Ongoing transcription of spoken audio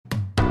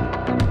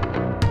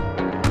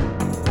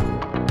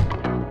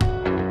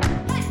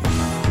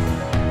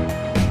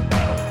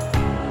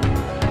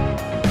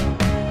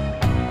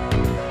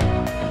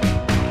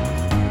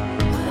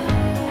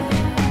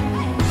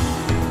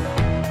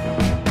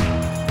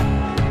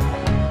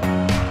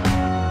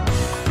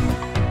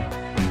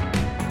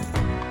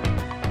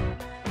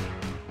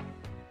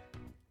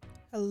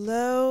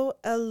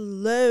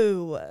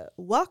hello.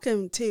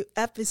 Welcome to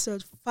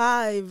episode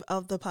 5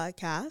 of the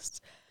podcast.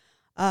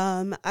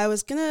 I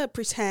was gonna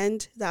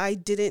pretend that I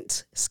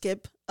didn't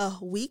skip a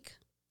week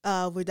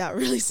without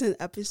releasing an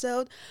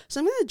episode, so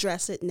I'm gonna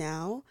address it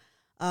now.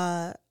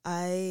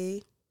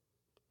 I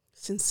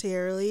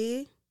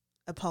sincerely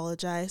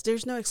apologize.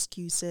 There's no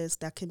excuses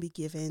that can be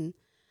given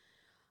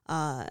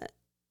that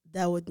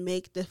would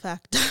make the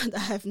fact that I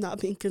have not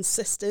been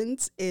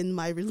consistent in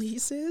my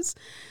releases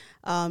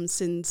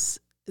since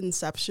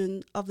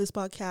inception of this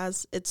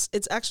podcast.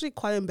 It's actually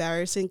quite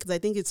embarrassing because I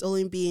think it's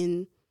only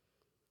been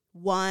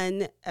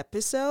one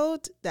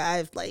episode that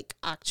I've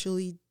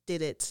actually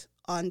did it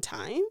on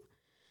time.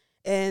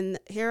 And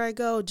here I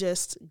go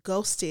just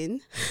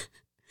ghosting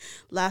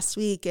last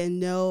week and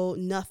no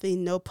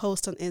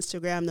post on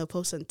Instagram, no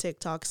post on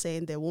TikTok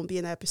saying there won't be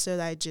an episode.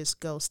 I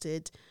just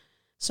ghosted.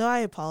 So I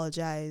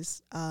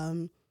apologize.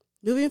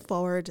 Moving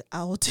forward,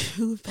 I will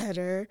do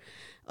better.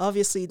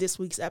 Obviously, this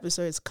week's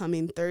episode is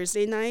coming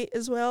Thursday night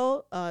as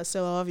well.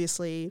 So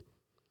obviously,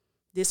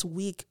 this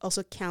week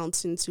also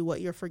counts into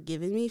what you're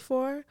forgiving me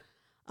for.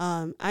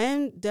 I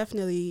am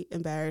definitely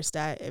embarrassed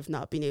that I've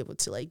not been able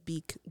to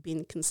be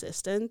being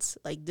consistent.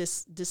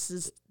 This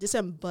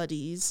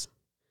embodies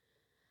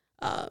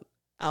how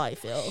I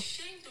feel.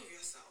 Ashamed of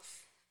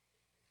yourself.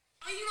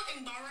 Are you not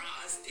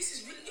embarrassed? This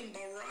is really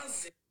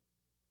embarrassing.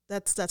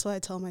 That's what I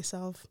tell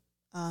myself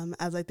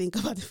as I think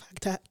about the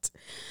fact that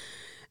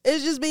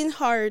it's just been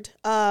hard.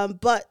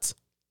 But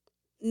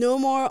no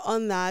more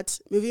on that.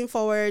 Moving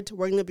forward,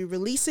 we're going to be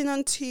releasing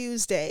on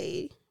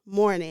Tuesday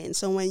morning.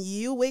 So when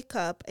you wake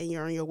up and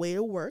you're on your way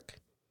to work,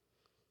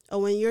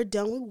 or when you're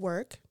done with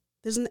work,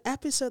 there's an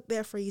episode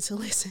there for you to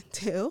listen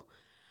to.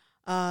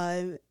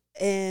 And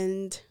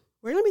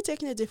we're going to be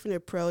taking a different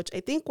approach. I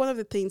think one of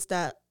the things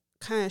that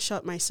kind of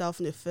shot myself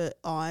in the foot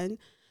on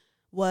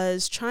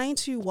was trying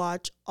to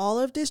watch all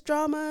of these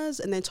dramas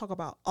and then talk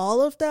about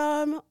all of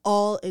them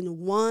all in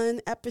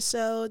one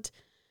episode.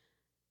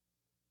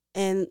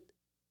 And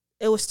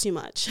it was too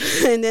much.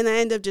 And then I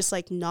ended up just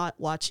not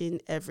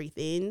watching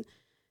everything.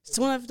 It's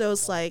one of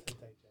those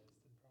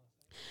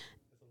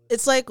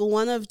it's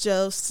one of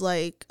just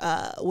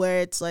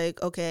where it's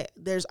okay,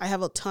 I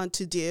have a ton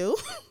to do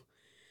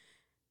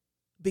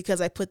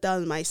because I put that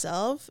on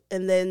myself.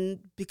 And then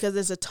because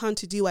there's a ton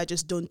to do, I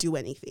just don't do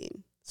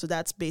anything. So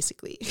that's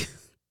basically,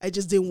 I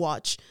just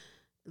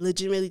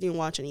legitimately didn't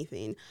watch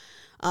anything.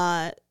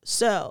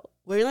 So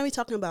we're going to be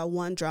talking about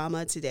one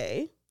drama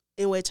today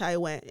in which I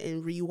went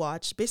and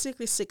rewatched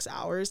basically 6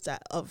 hours a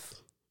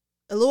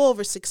little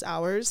over 6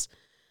 hours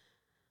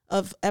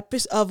of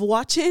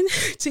watching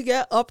to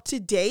get up to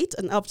date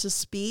and up to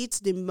speed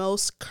to the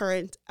most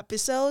current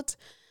episode.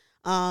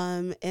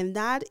 And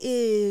that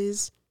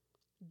is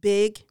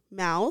Big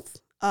Mouth.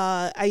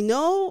 I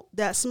know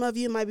that some of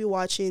you might be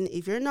watching.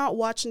 If you're not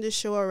watching the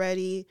show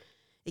already,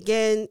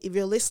 again, if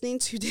you're listening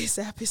to this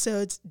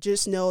episode,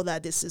 just know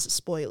that this is a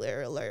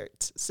spoiler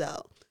alert.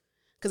 So,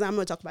 because I'm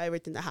going to talk about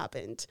everything that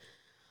happened.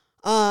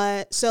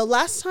 So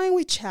last time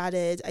we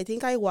chatted, I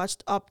think I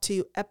watched up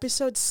to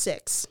episode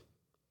 6.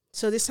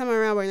 So this time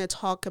around, we're going to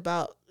talk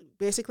about,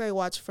 basically I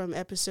watched from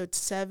episode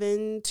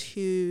 7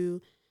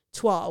 to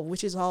 12,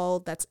 which is all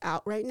that's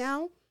out right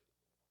now.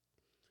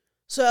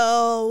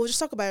 So we'll just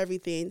talk about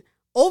everything.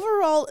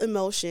 Overall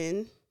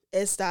emotion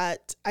is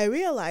that I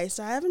realized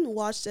I haven't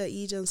watched a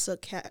Lee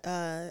Jung-suk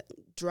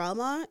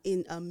drama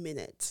in a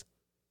minute.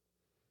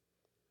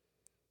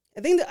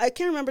 I think that I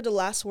can't remember the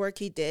last work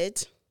he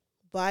did,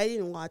 but I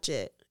didn't watch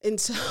it. And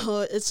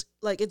so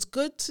it's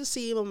good to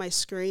see him on my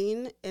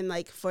screen and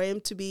for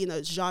him to be in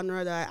a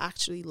genre that I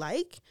actually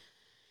like.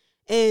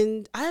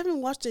 And I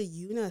haven't watched a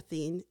Yuna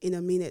thing in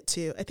a minute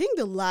too. I think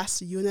the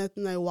last Yuna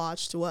thing I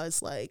watched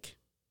was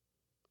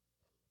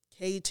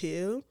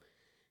K2.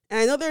 And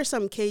I know there's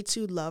some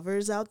K2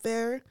 lovers out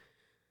there.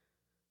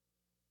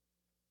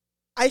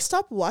 I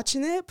stopped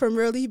watching it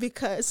primarily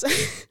because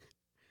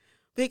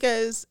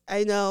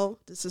I know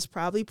this is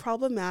probably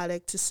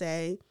problematic to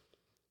say.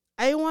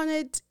 I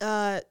wanted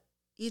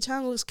Lee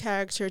Chang-wook's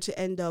character to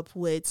end up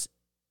with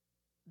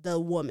the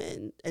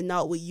woman and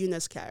not with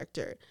Yuna's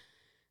character.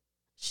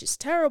 She's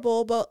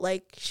terrible, but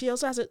she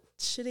also has a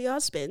shitty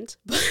husband.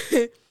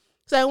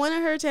 So I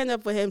wanted her to end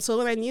up with him. So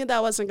when I knew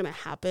that wasn't gonna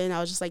happen, I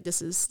was just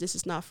this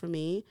is not for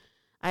me.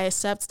 I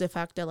accept the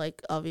fact that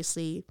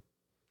obviously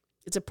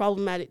it's a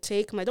problematic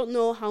take. And I don't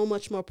know how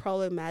much more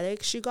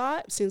problematic she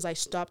got since I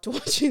stopped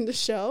watching the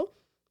show.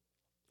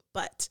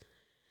 But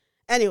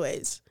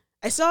anyways,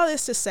 I saw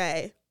this to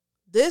say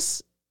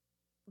the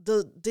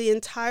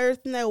entire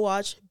thing I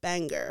watched,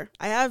 banger.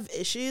 I have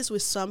issues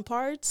with some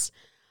parts,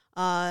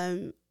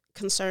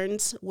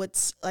 concerns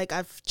with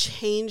I've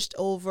changed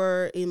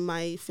over in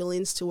my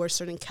feelings towards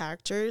certain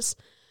characters.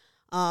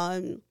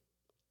 I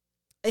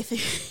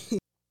think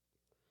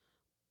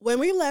when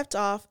we left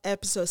off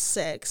episode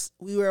 6,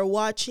 we were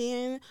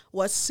watching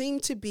what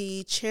seemed to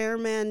be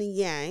Chairman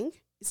Yang.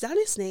 Is that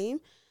his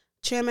name?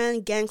 Chairman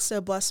Gangster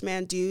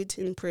Busman dude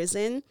in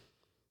prison.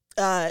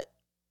 Had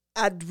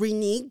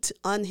reneged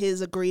on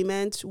his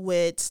agreement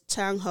with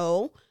Tang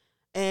Ho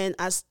and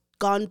has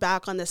gone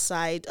back on the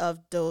side of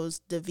the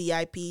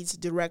VIPs,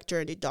 director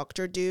and the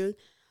doctor dude.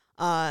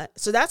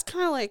 So that's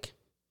kind of like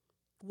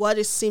what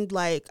it seemed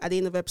like at the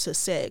end of episode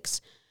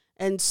 6.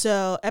 And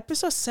so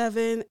episode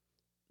 7,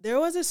 there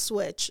was a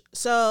switch.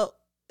 So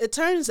it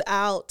turns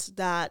out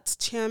that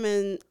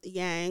Chairman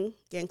Yang,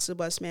 Gangster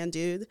Boss Man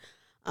dude,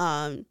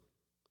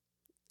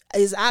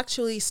 is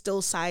actually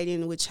still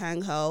siding with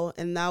Chang Ho,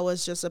 and that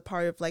was just a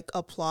part of like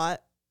a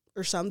plot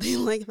or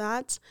something like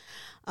that.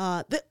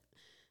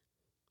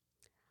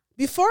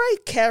 Before I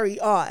carry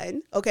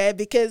on, okay,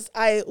 because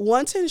I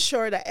want to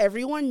ensure that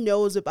everyone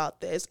knows about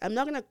this, I'm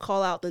not going to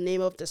call out the name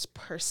of this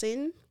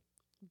person.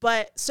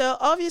 But so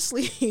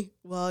obviously,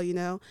 well,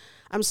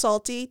 I'm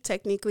salty.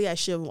 Technically, I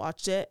should have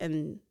watched it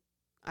and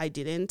I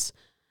didn't.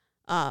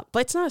 But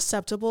it's not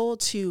acceptable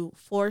to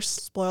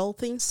spoil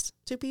things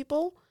to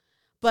people.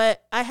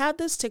 But I had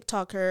this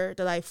TikToker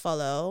that I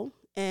follow,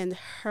 and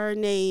her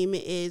name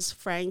is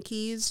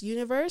Frankie's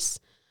Universe.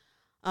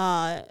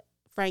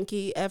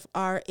 Frankie,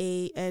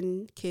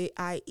 FRANKIES,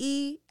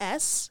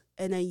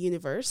 and then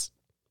Universe.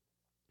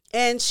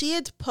 And she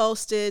had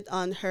posted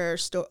on her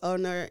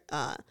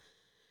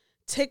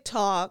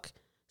TikTok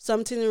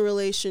something in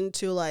relation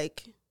to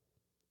like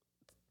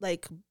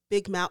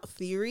big mouth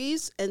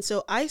theories. And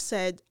so I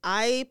said,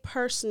 I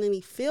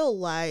personally feel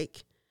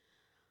like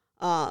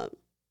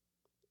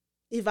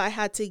if I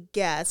had to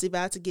guess, if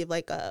I had to give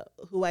like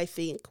who I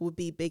think would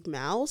be Big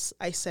Mouse,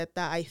 I said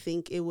that I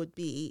think it would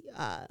be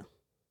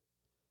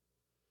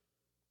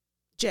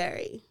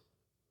Jerry.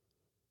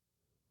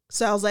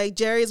 So I was like,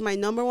 Jerry is my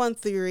number one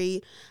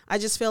theory. I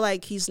just feel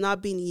like he's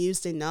not being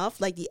used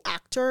enough. Like the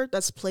actor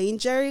that's playing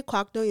Jerry,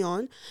 Kwak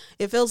Do-yeon,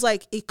 it feels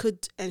like it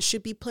could and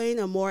should be playing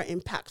a more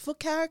impactful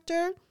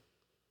character,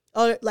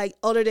 or like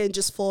other than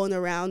just following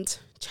around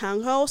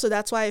Chang Ho. So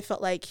that's why I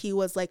felt like he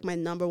was like my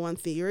number one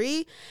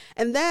theory.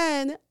 And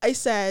then I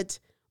said,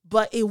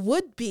 but it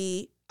would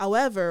be,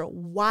 however,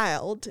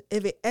 wild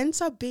if it ends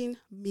up being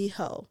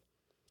Miho.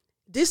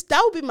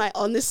 That would be my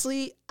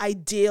honestly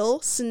ideal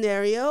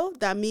scenario,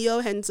 that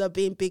Miho ends up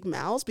being Big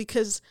Mouse,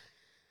 because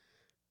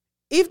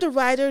if the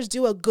writers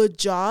do a good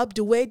job,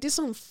 the way this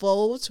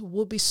unfolds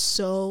will be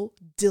so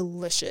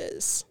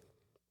delicious.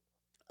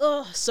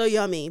 Oh, so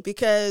yummy,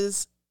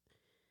 because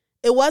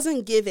it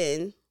wasn't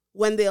given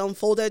when they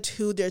unfolded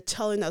who they're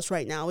telling us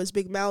right now is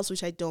Big Mouse,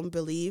 which I don't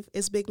believe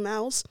is Big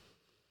Mouse.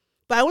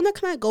 But I want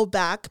to kind of go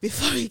back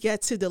before we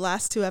get to the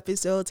last 2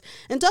 episodes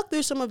and talk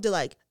through some of the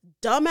like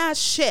dumbass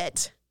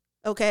shit,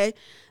 okay,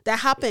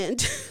 that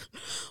happened.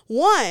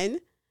 One,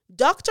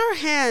 Dr.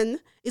 Han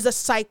is a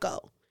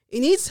psycho. He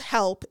needs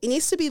help. He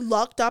needs to be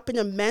locked up in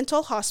a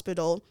mental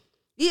hospital.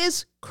 He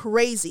is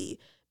crazy.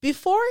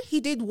 Before he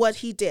did what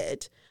he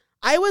did,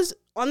 I was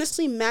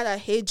honestly mad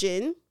at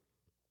Heijin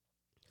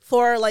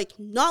for like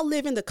not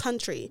leaving the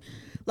country.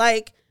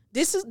 Like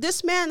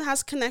this man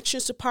has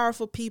connections to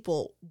powerful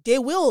people. They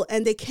will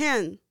and they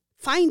can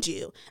find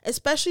you,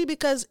 especially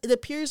because it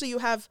appears that you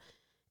have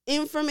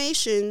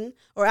information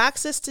or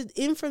access to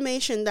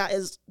information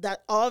that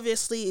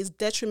obviously is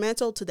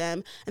detrimental to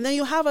them. And then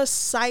you have a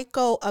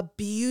psycho,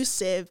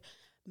 abusive,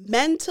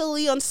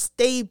 mentally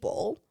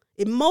unstable,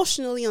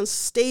 emotionally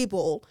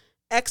unstable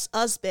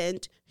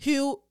ex-husband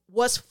who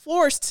was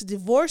forced to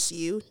divorce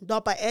you,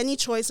 not by any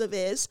choice of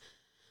his.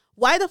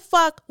 Why the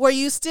fuck were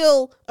you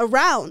still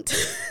around?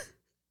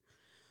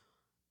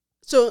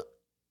 So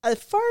at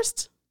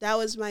first, that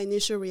was my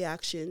initial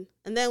reaction.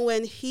 And then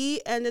when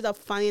he ended up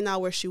finding out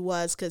where she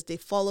was, because he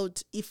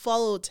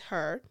followed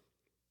her,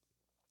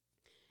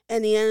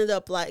 and he ended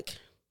up like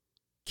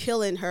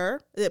killing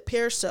her. It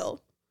appears so,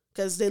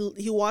 because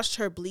he watched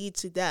her bleed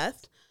to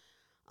death.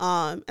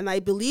 And I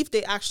believe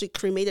they actually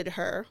cremated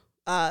her.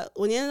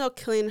 When he ended up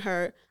killing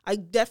her, I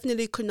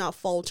definitely could not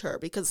fault her,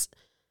 because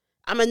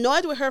I'm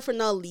annoyed with her for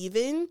not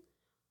leaving.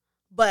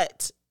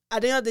 But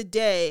at the end of the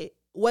day,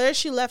 whether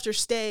she left or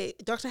stayed,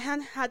 Dr.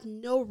 Han had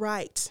no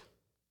right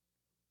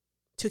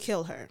to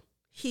kill her.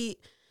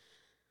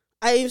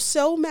 I am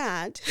so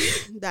mad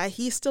that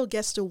he still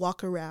gets to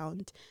walk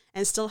around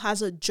and still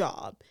has a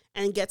job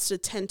and gets to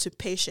tend to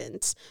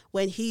patients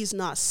when he's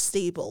not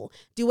stable.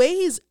 The way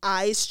his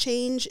eyes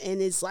change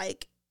and his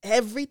like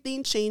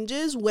everything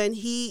changes when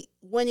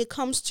it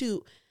comes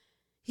to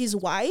his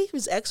wife,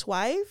 his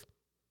ex-wife,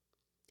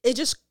 it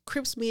just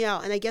creeps me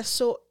out, and I get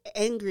so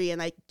angry,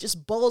 and I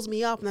just balls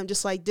me up, and I'm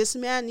just like, this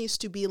man needs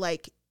to be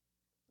like,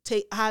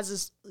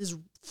 has his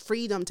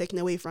freedom taken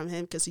away from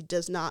him, because he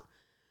does not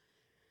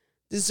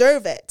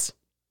deserve it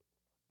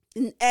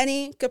in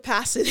any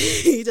capacity.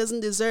 He doesn't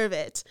deserve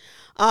it.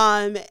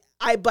 But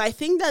I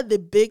think that the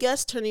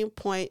biggest turning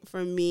point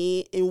for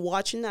me in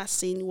watching that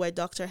scene where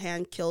Dr.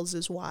 Han kills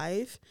his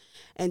wife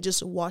and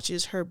just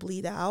watches her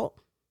bleed out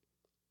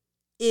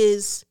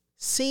is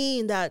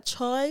seeing that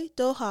Choi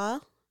Do-ha,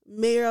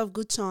 mayor of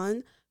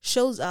Gucheon,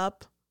 shows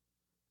up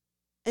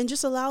and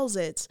just allows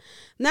it.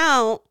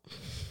 Now,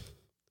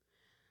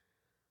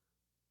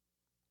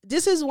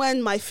 this is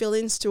when my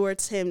feelings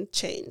towards him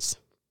changed.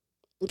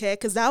 Okay,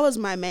 because that was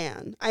my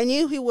man. I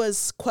knew he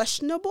was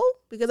questionable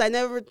because I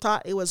never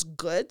thought it was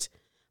good,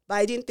 but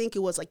I didn't think it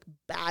was like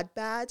bad,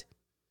 bad.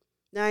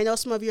 Now I know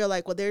some of you are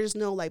like, well, there's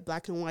no like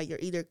black and white. You're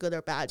either good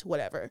or bad,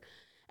 whatever.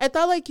 I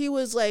thought like he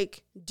was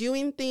like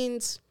doing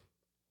things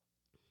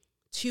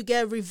to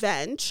get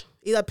revenge.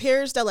 It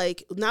appears that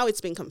like now it's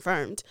been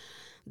confirmed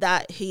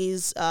that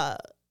his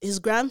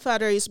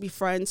grandfather used to be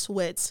friends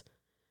with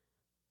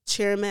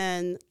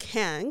Chairman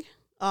Kang,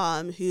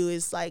 who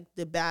is like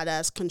the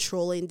badass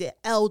controlling the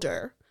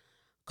elder,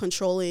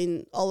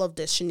 controlling all of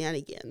the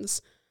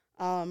shenanigans.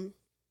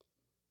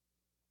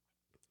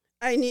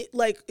 I need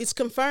like it's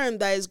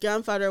confirmed that his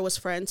grandfather was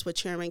friends with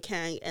Chairman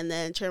Kang, and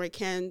then Chairman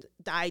Kang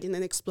died in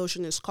an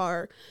explosion in his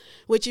car.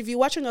 Which, if you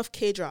watch enough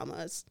K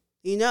dramas,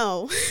 you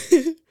know,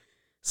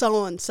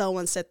 someone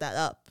set that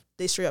up.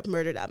 They straight up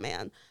murdered that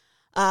man.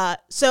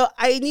 So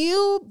I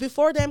knew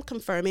before them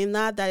confirming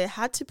that it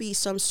had to be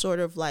some sort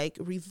of like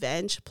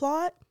revenge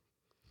plot.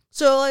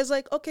 So I was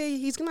like, okay,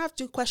 he's gonna have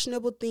to do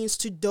questionable things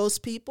to those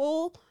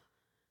people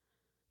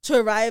to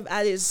arrive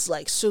at his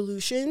like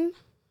solution.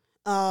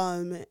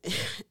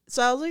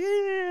 So I was like,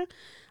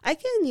 I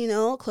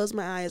can, close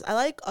my eyes. I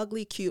like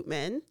ugly, cute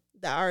men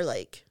that are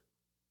like,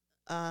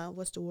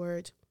 what's the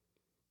word?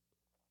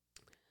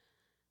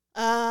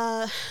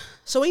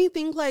 So when you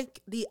think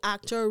like the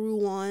actor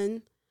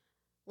Ruan,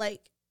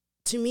 like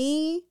to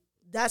me,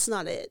 that's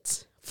not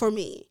it for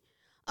me.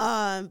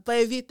 But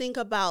if you think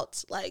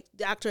about like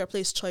the actor that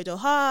plays Choi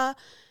Do-ha,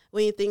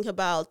 when you think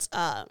about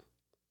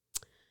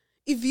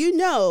if you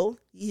know,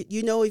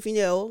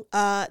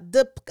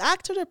 the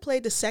actor that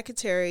played the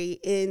secretary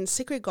in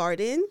Secret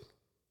Garden,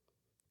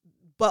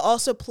 but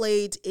also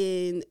played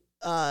in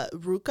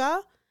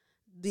Ruka,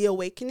 The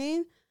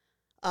Awakening,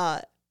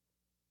 and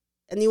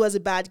he was a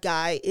bad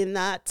guy in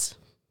that.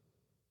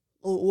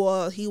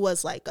 Well, he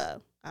was like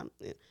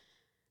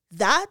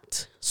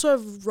that sort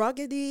of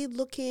ruggedy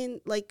looking,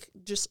 like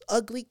just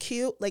ugly,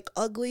 cute, like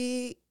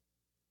ugly,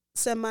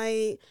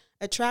 semi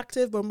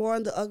attractive, but more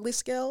on the ugly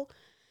scale,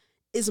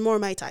 is more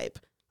my type.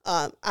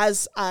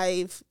 As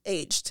I've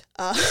aged,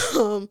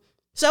 so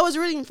I was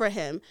rooting for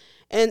him,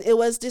 and it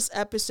was this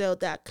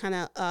episode that kind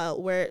of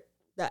where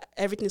that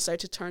everything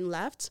started to turn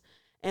left,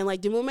 and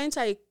like the moment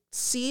I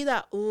see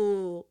that,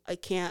 ooh, I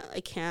can't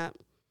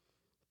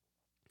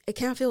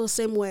feel the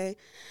same way.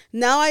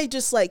 Now I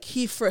just like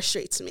he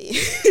frustrates me.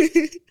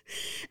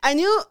 I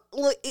knew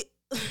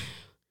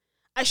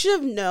I should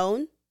have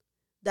known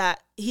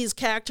that his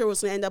character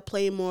was gonna end up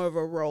playing more of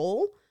a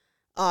role.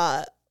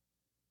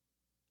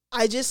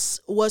 I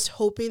just was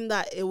hoping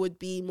that it would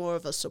be more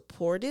of a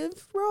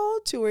supportive role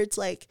towards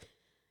like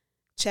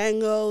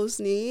Chango's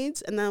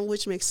needs, and then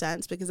which makes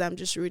sense because I'm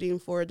just rooting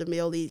for the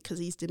male lead because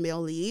he's the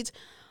male lead.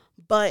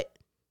 But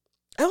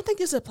I don't think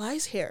this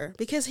applies here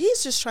because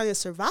he's just trying to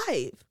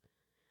survive.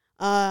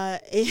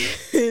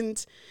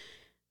 And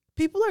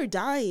people are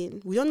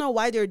dying. We don't know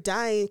why they're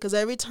dying because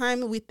every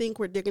time we think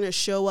they're gonna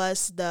show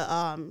us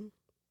the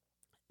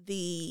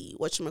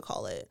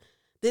whatchamacallit,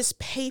 this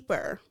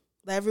paper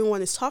that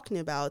everyone is talking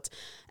about,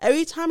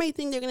 every time I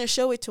think they're gonna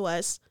show it to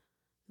us,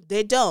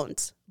 they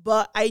don't.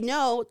 But I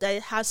know that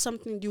it has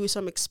something to do with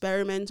some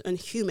experiment on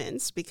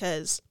humans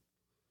because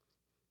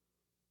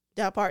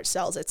that part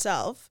sells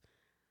itself.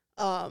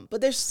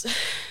 But there's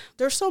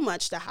so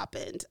much that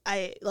happened.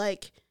 I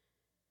like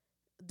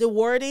the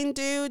warding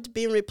dude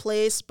being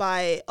replaced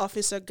by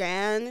Officer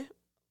Gan.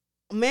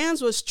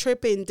 Mans was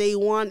tripping day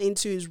one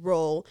into his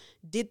role,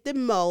 did the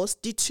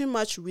most, did too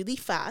much really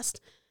fast,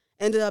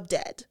 ended up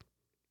dead.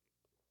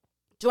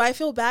 Do I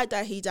feel bad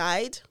that he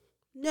died?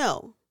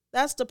 No.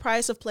 That's the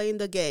price of playing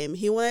the game.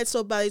 He wanted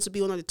so badly to be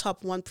one of the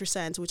top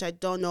 1%, which I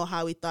don't know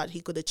how he thought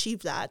he could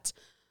achieve that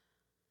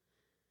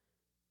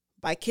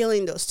by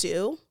killing those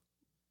two.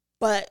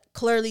 But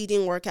clearly it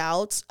didn't work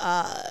out.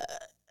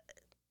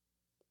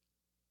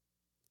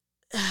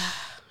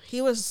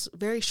 He was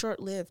very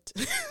short-lived.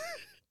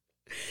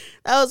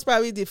 That was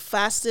probably the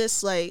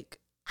fastest like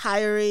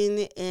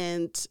hiring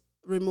and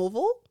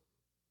removal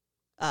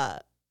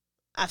I've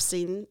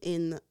seen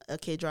in a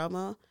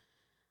K-drama.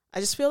 I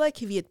just feel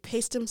like if he had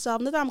paced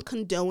himself, not that I'm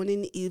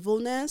condoning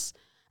evilness,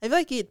 I feel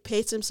like he had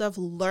paced himself,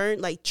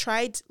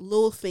 tried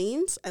little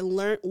things and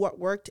learned what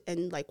worked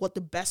and like what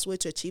the best way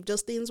to achieve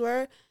those things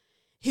were,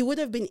 he would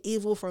have been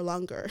evil for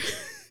longer.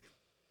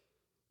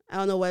 I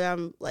don't know what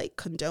I'm like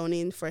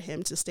condoning for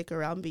him to stick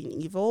around being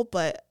evil,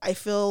 but I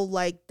feel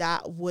like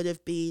that would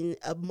have been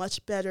a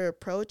much better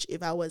approach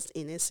if I was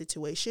in his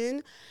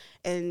situation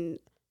and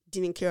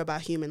didn't care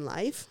about human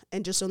life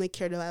and just only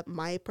cared about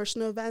my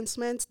personal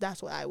advancements.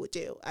 That's what I would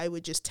do. I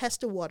would just test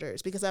the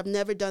waters because I've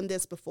never done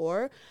this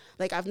before.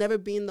 Like I've never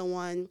been the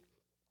one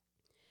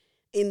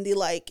in the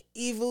like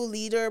evil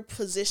leader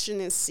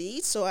position and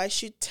seat. So I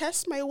should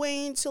test my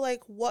way into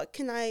like, what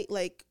can I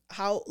like,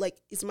 how, like,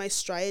 is my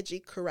strategy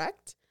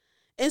correct?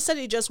 Instead,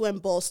 he just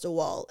went balls to the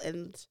wall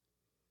and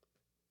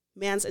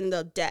man's ended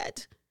up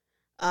dead.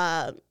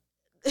 I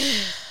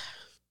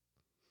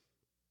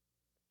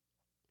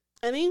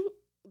think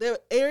there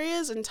were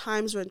areas and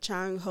times when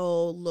Chang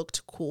Ho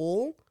looked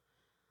cool.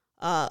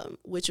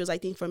 which was, I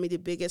think, for me, the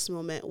biggest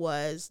moment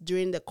was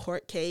during the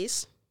court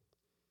case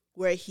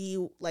where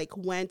he like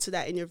went to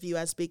that interview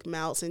as Big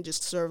Mouse and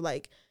just sort of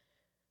like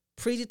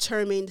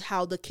predetermined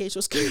how the case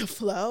was going to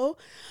flow.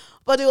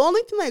 But the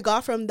only thing I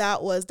got from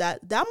that was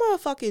that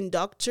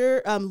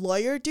motherfucking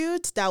lawyer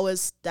dude that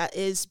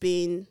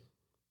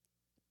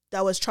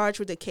was charged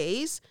with the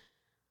case.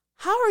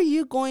 How are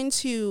you going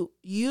to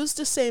use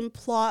the same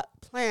plot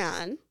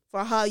plan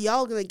for how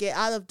y'all gonna get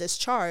out of this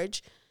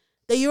charge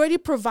that you already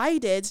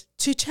provided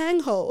to Chang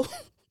Ho?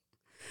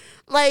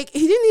 Like,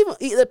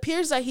 it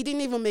appears that he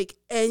didn't even make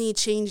any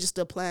changes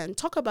to the plan.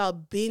 Talk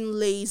about being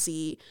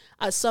lazy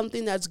at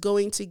something that's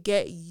going to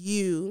get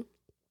you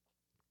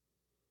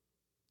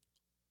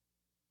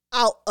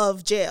out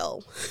of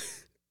jail.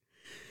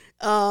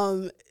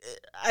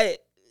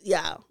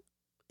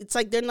 It's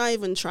like they're not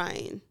even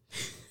trying.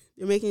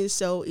 They're making it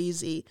so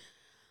easy.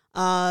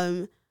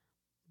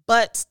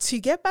 But to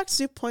get back to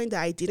the point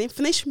that I didn't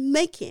finish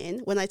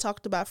making when I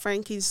talked about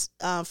Frankie's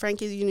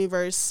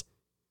Universe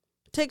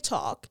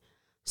TikTok,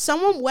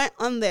 someone went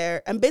on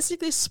there and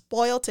basically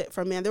spoiled it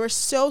for me. And they were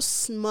so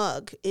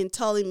smug in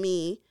telling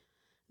me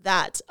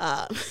that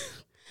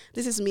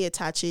this is me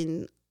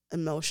attaching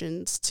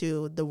emotions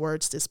to the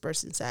words this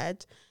person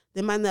said.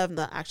 They might not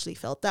have actually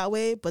felt that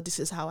way, but this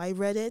is how I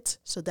read it.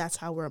 So that's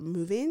how we're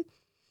moving.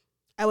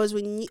 I was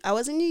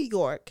in New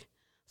York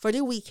for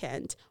the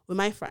weekend with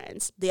my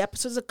friends. The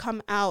episodes have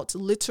come out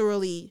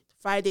literally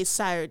Friday,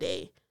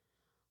 Saturday.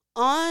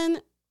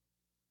 While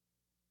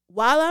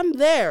I'm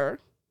there,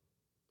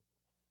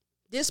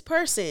 this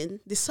person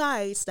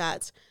decides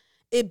that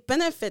it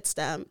benefits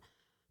them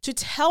to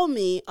tell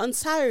me on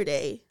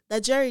Saturday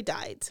that Jerry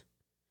died.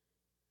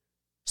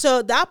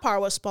 So that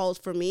part was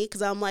spoiled for me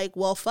because I'm like,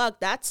 well, fuck,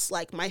 that's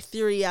like my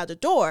theory out the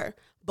door.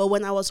 But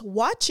when I was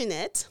watching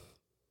it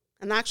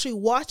and actually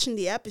watching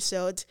the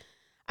episode,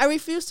 I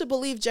refused to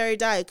believe Jerry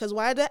died because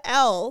why the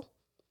hell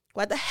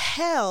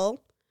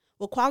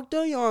will Kwak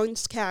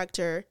Do-young's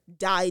character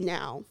die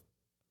now?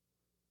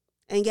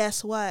 And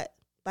guess what?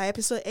 By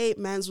episode 8,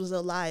 Mans was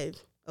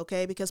alive,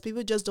 okay? Because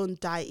people just don't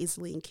die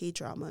easily in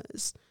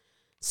K-dramas.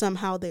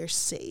 Somehow they're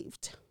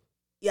saved.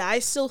 Yeah, I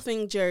still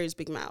think Jerry's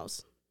Big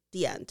Mouse.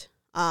 The end.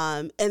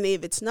 And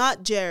if it's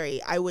not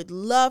Jerry, I would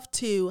love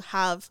to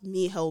have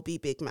Miho be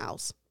Big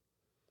Mouse.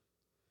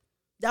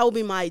 That would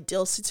be my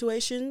ideal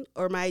situation,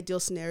 or my ideal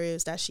scenario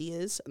is that she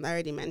is. And I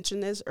already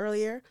mentioned this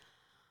earlier.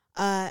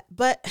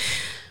 But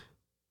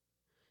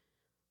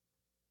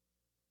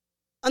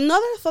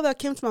another thought that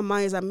came to my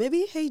mind is that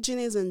maybe Heijin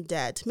isn't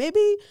dead.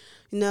 Maybe,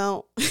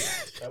 That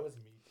was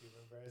me too,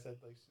 remember? I said,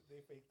 like, should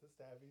they fake the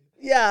stabbing?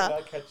 Yeah.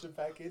 Not catch him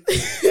back in.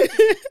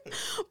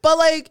 But,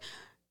 like,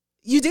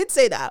 you did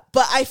say that.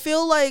 But I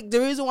feel like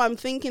the reason why I'm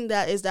thinking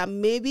that is that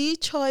maybe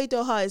Choi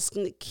Do-ha is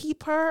going to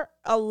keep her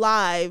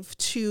alive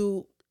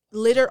to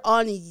later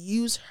on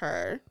use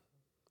her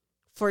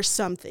for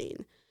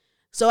something.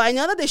 So I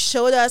know that they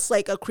showed us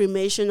like a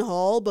cremation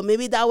hall, but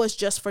maybe that was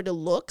just for the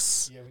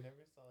looks. Yeah, we never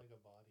saw like a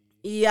body.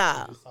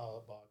 Yeah. We just saw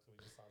a box. We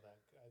just saw that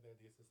they're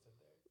the assistant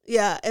there.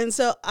 Yeah, and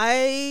so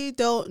I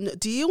don't know.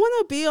 Do you want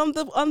to be on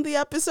the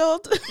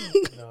episode?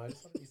 No, I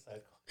just want to be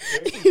side.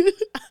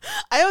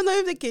 I don't know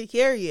if they can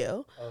hear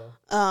you.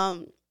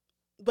 Oh.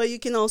 But you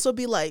can also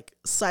be like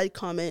side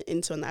comment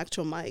into an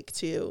actual mic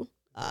too.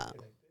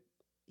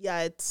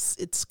 Yeah,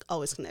 it's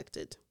always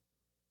connected.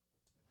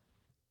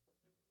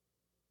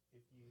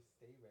 If you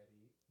stay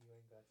ready, you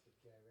ain't got to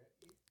get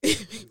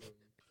ready.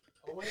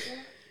 Oh my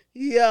god.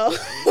 Yo.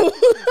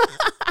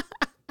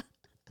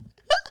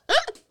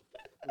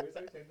 Where's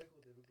our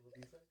technical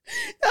difficulties?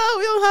 No,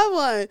 we don't have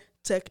one.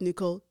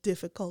 Technical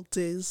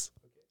difficulties.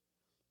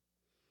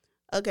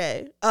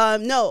 Okay.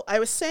 No, I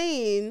was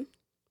saying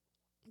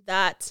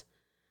that.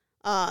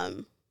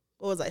 What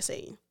was I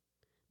saying?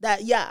 That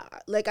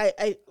like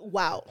I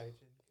wow.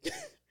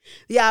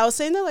 Yeah, I was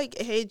saying that like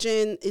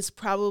Heijin is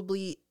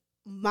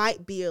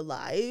might be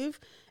alive,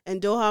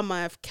 and Doha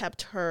might have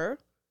kept her,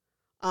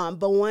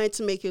 but wanted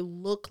to make it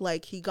look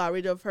like he got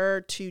rid of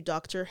her to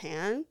Dr.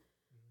 Han.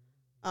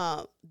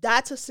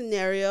 That's a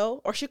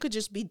scenario, or she could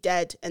just be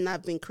dead and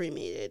not been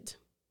cremated.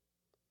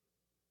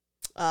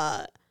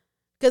 Because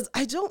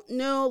I don't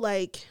know,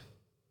 like,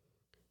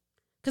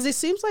 because it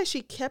seems like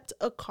she kept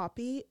a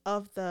copy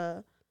of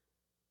the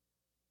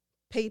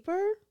paper.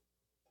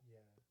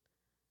 Yeah,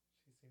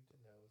 she seemed to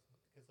know.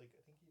 Because, like,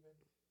 I think even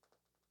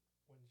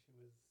when she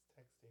was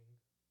texting.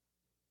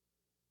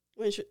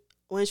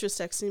 When she was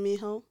texting me,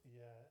 huh?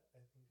 Yeah, I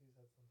think she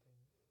said something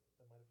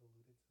that might have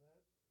alluded to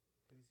that.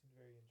 But he seemed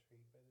very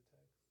intrigued by the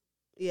text.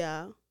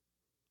 Yeah.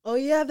 Oh,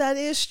 yeah, that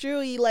is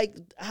true. He, like,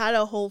 had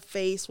a whole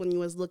face when he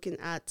was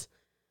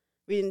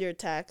reading their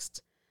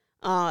text.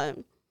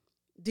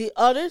 The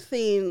other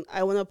thing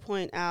I want to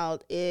point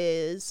out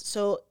is,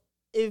 so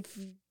if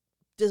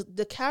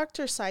the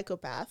character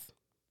psychopath,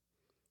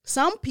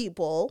 some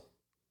people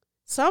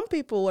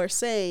were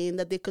saying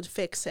that they could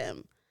fix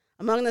him.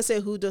 I'm not gonna say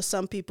who those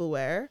some people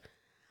were.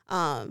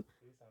 They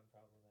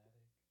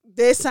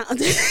sound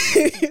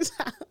problematic.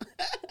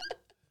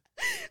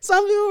 So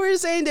some people were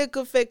saying they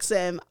could fix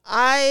him.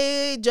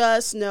 I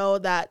just know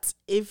that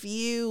if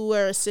you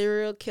were a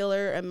serial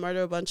killer and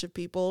murder a bunch of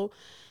people,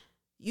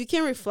 you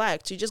can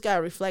reflect. You just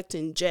gotta reflect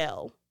in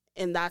jail,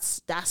 and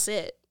that's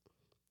it.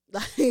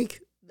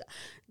 Like,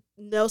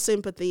 no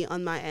sympathy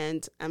on my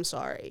end. I'm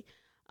sorry.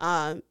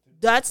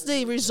 That's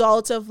the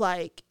result of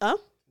like, Do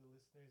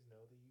listeners know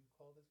that you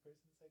call this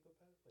person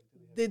psychopath? Like, do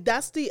they have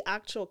that's the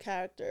actual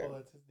character. Oh,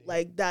 that's his name.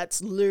 Like,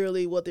 that's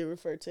literally what they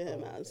refer to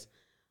him Oh, as. okay.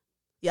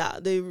 Yeah,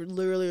 they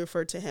literally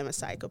refer to him as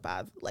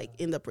psychopath, like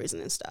in the prison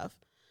and stuff.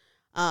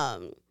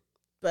 But One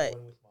with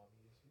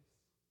mommy issues.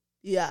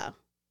 yeah,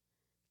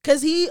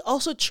 because he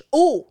also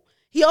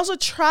he also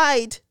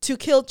tried to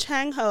kill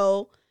Chang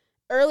Ho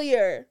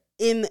earlier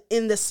in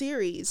the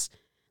series.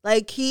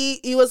 Like he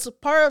was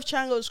part of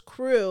Chang Ho's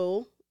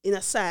crew in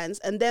a sense,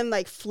 and then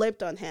like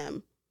flipped on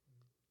him.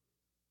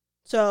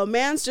 So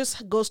Mans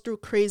just goes through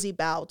crazy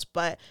bouts,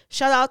 but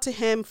shout out to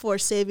him for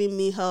saving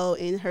Miho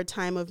in her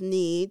time of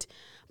need.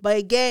 But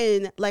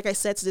again, like I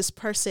said to this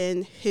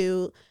person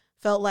who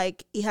felt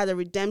like he had a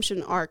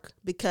redemption arc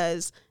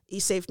because he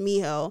saved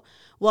Miho.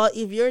 Well,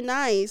 if you're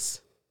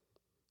nice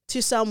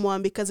to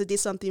someone because it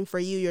did something for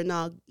you, you're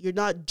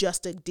not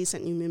just a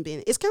decent human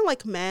being. It's kind of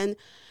like men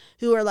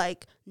who are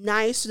like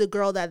nice to the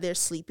girl that they're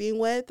sleeping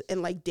with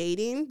and like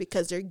dating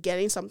because they're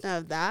getting something out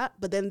of that,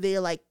 but then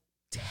they're like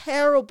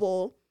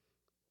terrible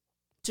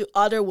to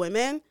other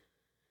women.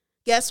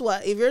 Guess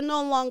what? If you're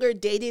no longer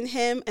dating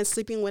him and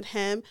sleeping with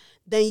him,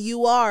 then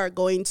you are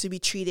going to be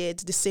treated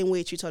the same way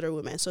you treat other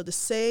women. So the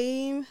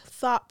same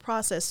thought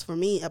process for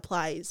me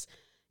applies.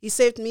 He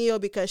saved Mio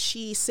because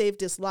she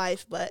saved his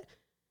life, but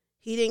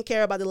he didn't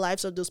care about the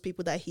lives of those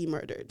people that he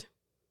murdered.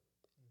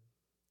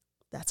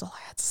 That's all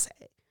I had to say.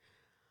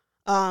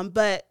 But I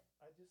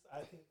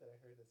think that I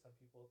heard that some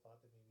people thought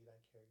that maybe that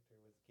character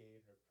was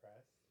gay and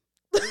repressed.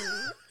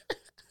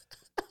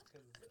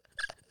 Because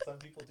some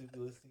people do be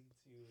listening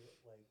to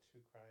like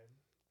true crime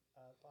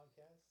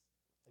podcasts,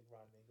 like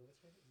Ron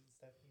Mangolis, right? Is it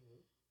Stephanie Wu?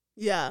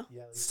 yeah,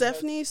 Yeah, like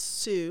Stephanie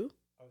Sue.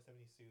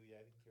 Stephanie Sue. Yeah,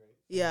 I think you're right.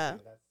 Yeah.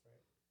 Sue, that's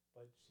right.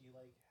 But she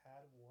like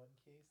had one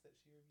case that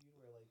she reviewed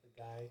where like the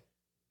guy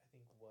I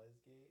think was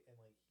gay and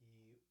like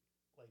he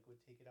like would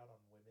take it out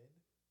on women,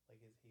 like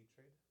his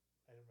hatred.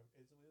 I don't remember.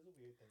 It was a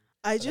weird thing.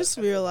 I But just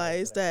that's kind of the vibe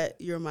realized I that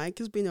get. your mic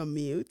has been on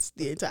mute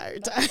the entire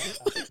time.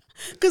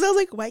 Because I was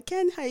like, why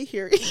can't I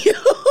hear you?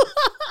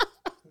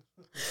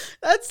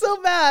 That's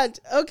so bad.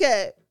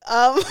 Okay. It's fine,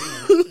 I don't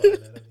need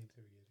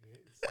to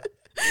reiterate.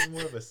 It's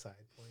more of a side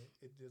point.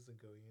 It doesn't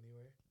go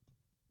anywhere.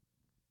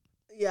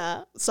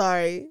 Yeah,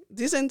 sorry.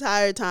 This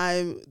entire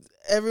time,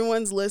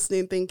 everyone's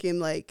listening thinking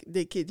like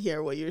they could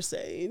hear what you're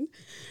saying.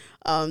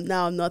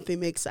 Now nothing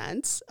makes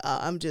sense.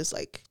 I'm just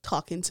like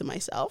talking to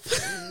myself.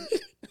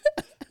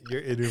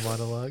 Your inner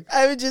monologue.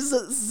 I'm just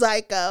a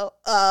psycho.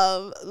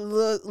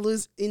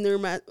 Lose inner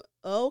man.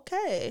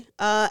 Okay.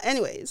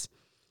 Anyways.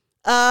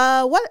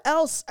 What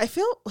else?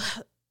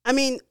 I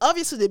mean,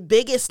 obviously the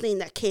biggest thing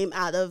that came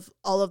out of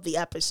all of the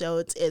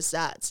episodes is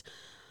that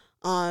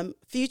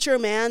future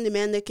man, the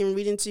man that can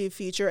read into your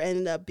future,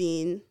 ended up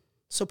being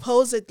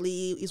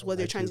supposedly is what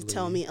they're trying to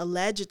tell me.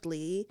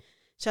 Allegedly.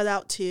 Shout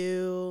out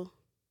to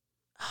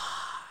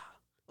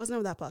what's the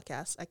name of that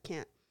podcast? I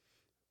can't.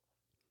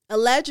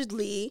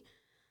 Allegedly,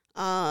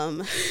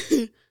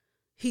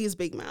 he's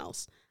Big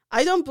Mouse.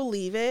 I don't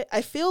believe it.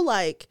 I feel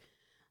like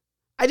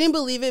I didn't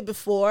believe it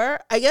before.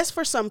 I guess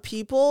for some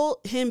people,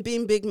 him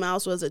being Big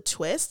Mouse was a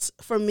twist.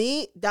 For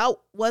me, that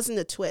wasn't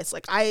a twist.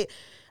 Like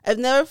I've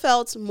never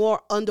felt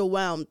more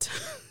underwhelmed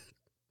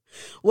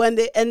when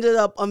they ended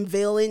up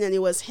unveiling and it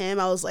was him.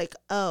 I was like,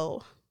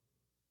 oh,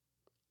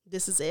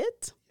 this is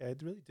it? Yeah,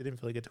 it really didn't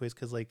feel like a twist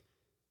because like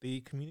they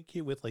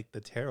communicate with like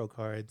the tarot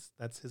cards.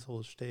 That's his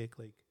whole shtick.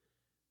 Like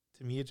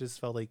to me, it just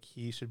felt like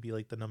he should be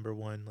like the number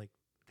one, like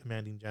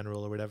commanding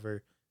general or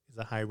whatever is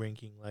a high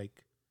ranking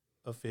like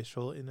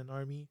official in an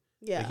army.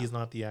 Yeah. Like he's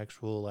not the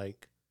actual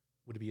like.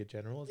 Would it be a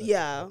general? Is that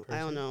Yeah, that I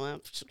don't person? know.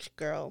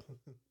 Girl,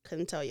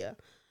 couldn't tell you.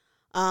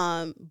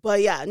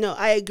 But yeah, no,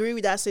 I agree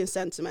with that same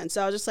sentiment.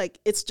 So I was just like,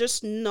 it's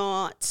just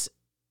not,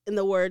 in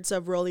the words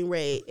of Rolling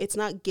Ray, it's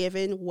not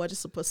given what it's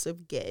supposed to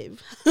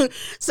give.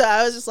 So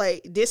I was just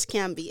like, this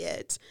can't be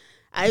it.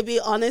 I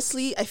feel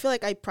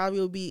like I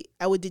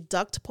would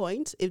deduct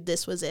points if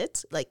this was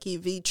it. Like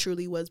if he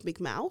truly was Big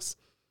Mouse.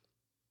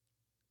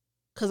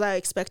 Because I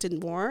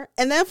expected more.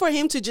 And then for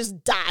him to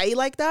just die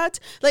like that,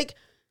 like,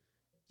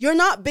 you're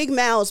not Big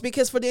Mouse,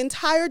 because for the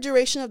entire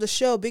duration of the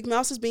show, Big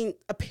Mouse has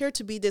appeared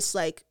to be this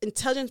like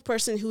intelligent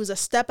person who's a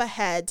step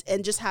ahead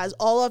and just has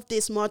all of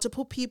these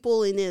multiple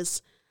people in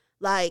his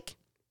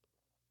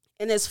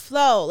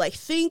flow. Like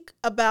think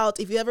about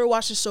if you ever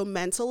watched the show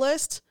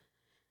Mentalist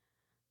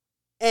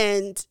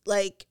and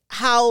like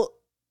how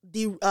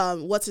the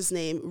what's his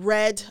name?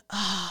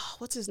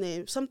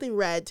 Something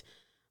Red.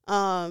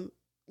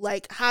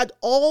 Like had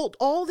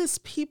all these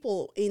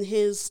people in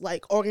his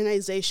like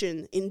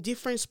organization in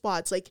different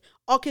spots, like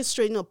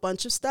orchestrating a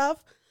bunch of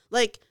stuff.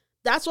 Like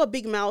that's what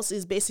Big Mouse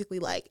is basically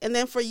like. And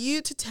then for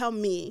you to tell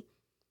me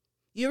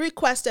you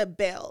requested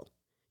bail,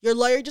 Your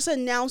lawyer just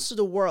announced to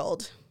the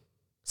world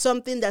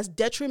something that's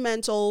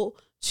detrimental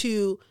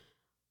to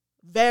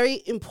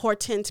very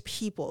important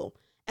people.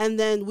 And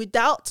then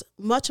without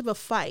much of a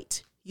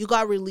fight, you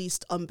got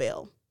released on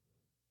bail.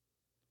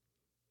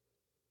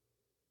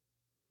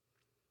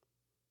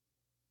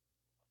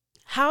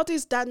 How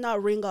does that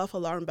not ring off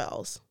alarm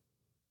bells?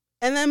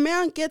 And then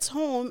man gets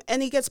home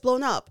and he gets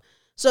blown up.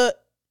 So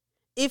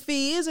if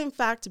he is in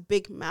fact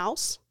Big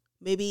Mouse,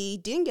 maybe he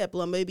didn't get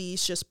blown. Maybe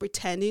he's just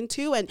pretending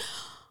to. And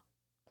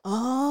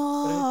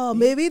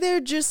maybe they're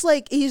just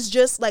like, he's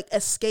just like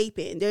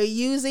escaping. They're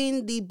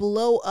using the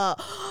blow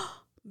up.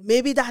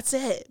 Maybe that's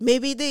it.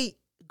 Maybe they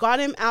got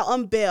him out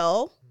on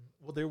bail.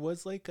 Well, there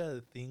was like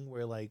a thing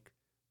where like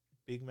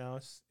Big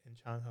Mouse and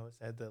Chang Ho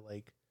said that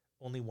like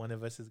only one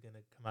of us is going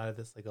to come out of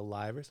this like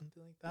alive or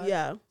something like that.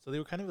 Yeah. So they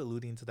were kind of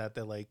alluding to that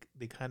like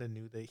they kind of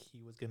knew that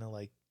he was going to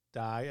like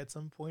die at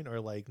some point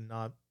or like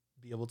not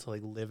be able to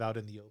like live out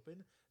in the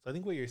open. So I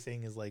think what you're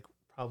saying is like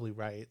probably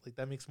right. Like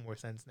that makes more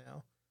sense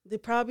now. They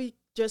probably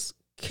just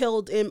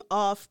killed him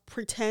off,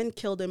 pretend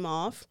killed him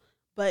off,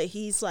 but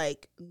he's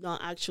like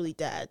not actually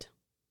dead.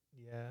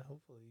 Yeah,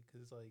 hopefully,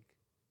 because like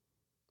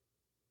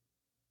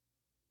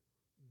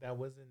that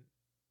wasn't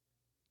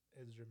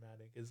as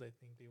dramatic as I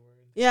think they were.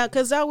 Yeah,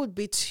 because that would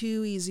be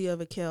too easy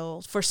of a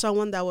kill for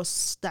someone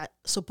that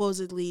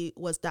supposedly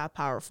was that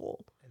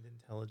powerful and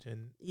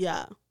intelligent.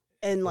 Yeah,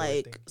 and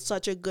like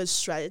such a good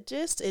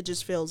strategist. It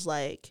just feels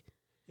like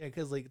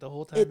because like the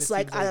whole time it's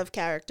like out of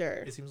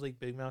character. It seems like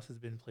Big Mouse has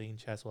been playing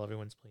chess while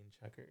everyone's playing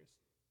checkers.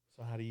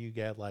 So how do you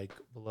get like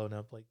blown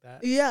up like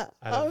that? Yeah,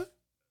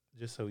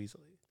 just so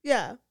easily.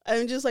 Yeah,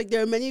 I'm just like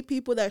there are many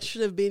people that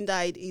should have been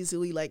died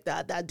easily like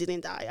that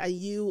didn't die, and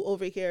you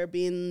over here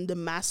being the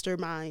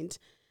mastermind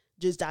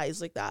just dies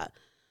like that.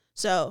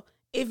 So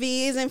if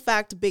he is in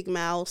fact Big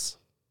Mouse,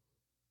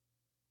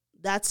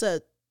 that's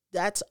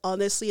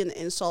honestly an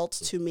insult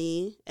to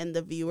me and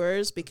the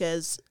viewers,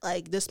 because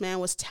like this man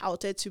was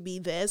touted to be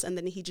this and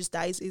then he just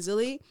dies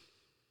easily.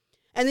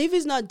 And if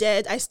he's not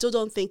dead, I still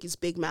don't think he's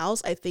Big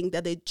Mouse. I think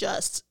that they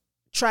just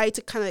try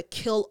to kind of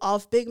kill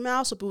off Big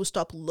Mouse so people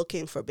stop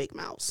looking for Big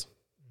Mouse.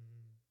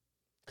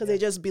 Because they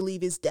just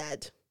believe he's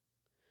dead.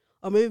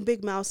 Or maybe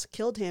Big Mouse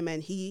killed him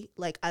and he,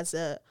 like, as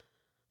a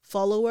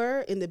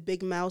follower in the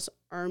Big Mouse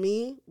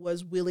army,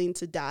 was willing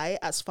to die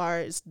as far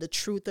as the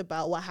truth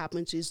about what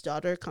happened to his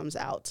daughter comes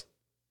out.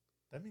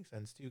 That makes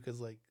sense, too, because,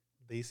 like,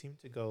 they seem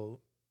to go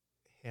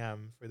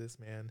ham for this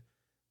man.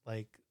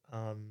 Like,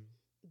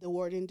 the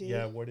warden dude?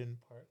 Yeah, Warden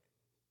Park.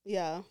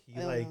 Yeah.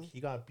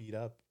 He got beat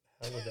up.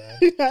 Hell of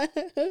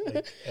that.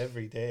 Like,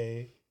 every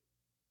day.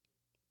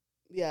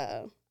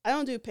 Yeah. I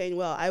don't do pain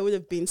well. I would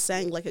have been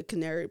sang like a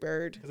canary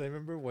bird. Because I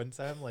remember one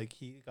time, like,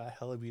 he got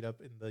hella beat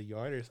up in the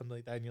yard or something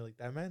like that. And you're like,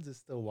 that man's just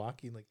still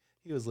walking. Like,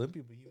 he was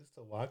limping, but he was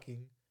still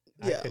walking.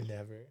 Yeah. I could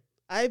never.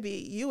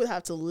 You would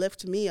have to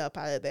lift me up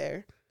out of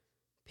there.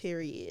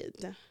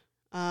 Period.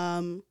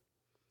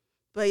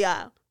 But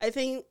yeah, I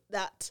think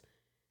that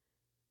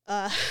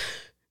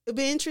it'd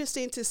be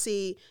interesting to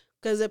see,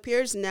 because it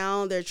appears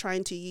now they're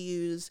trying to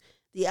use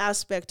the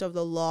aspect of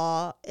the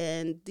law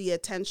and the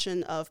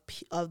attention of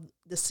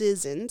the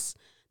citizens,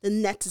 the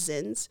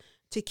netizens,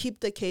 to keep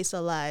the case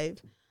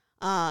alive.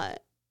 I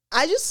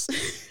just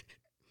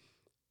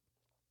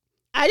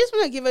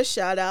want to give a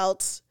shout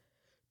out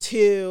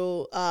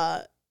to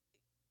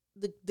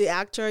the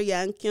actor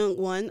Yang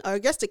Kyung-won, or I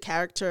guess the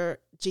character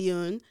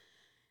Ji-yoon.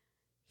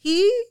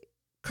 He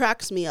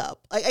cracks me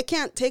up. I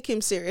can't take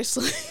him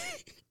seriously.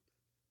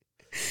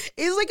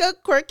 He's like a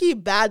quirky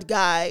bad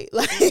guy.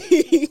 Like,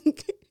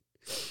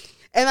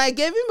 and I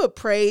gave him a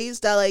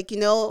praise that, like, you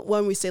know,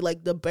 when we say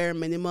like the bare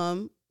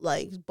minimum,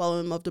 like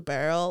bottom of the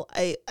barrel,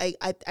 I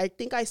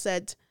think I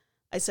said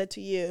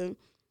to you,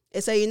 I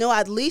said, you know,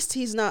 at least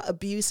he's not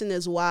abusing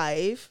his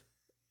wife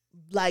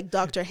like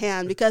Dr.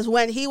 Han, because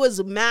when he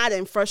was mad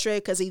and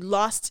frustrated because he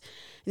lost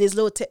in his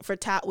little tit for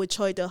tat with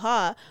Choi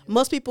Do-ha,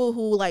 most people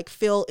who like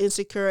feel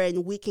insecure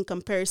and weak in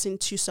comparison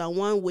to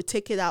someone would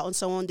take it out on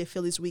someone they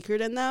feel is weaker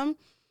than them.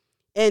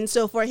 And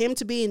so for him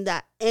to be in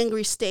that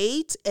angry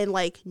state and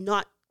like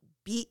not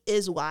beat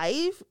his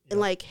wife and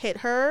like hit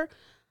her,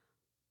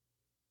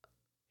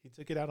 he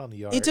took it out on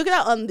the art. He took it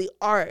out on the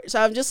art.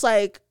 So I'm just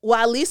like,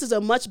 well, at least he's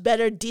a much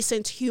better,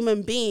 decent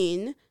human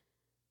being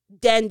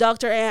than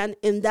Dr. Ann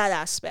in that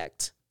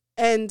aspect.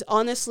 And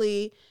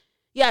honestly,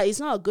 yeah, he's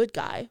not a good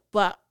guy,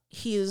 but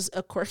he's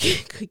a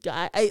quirky good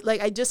guy.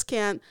 I just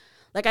can't,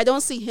 like, I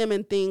don't see him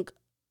and think,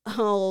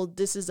 oh,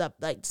 this is a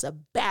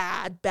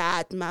bad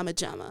mama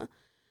jamma.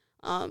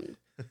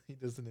 He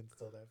doesn't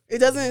instill that. It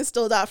doesn't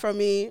instill that from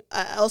me.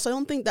 I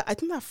think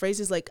that phrase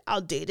is like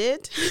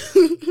outdated,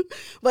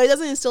 but it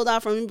doesn't instill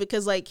that from me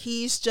because like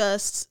he's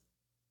just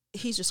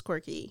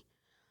quirky.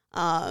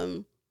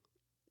 But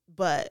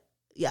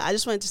yeah, I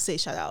just wanted to say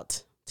shout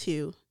out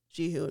to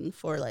Ji-hoon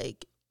for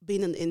like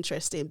being an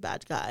interesting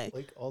bad guy.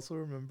 Like, also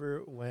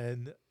remember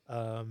when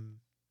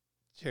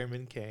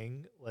Chairman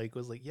Kang like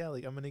was like, yeah,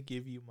 like I'm gonna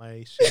give you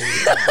my share of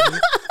the company,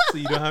 so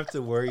you don't have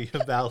to worry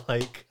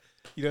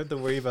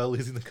about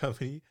losing the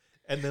company.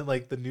 And then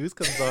like the news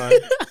comes on,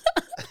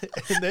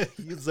 and then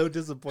he's so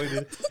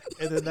disappointed.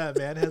 And then that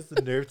man has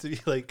the nerve to be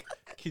like,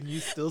 "Can you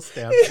still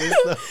stamp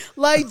this?"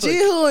 Like,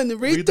 Jihoon,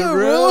 read the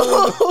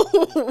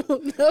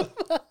room.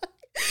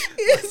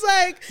 It's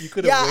like, You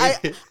could yeah,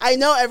 have waited. I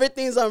know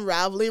everything's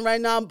unraveling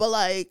right now, but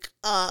like,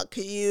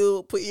 can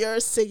you put your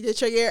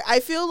signature here? I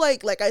feel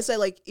like I said,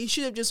 like, you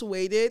should have just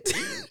waited.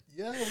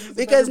 Yeah,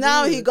 Because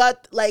now he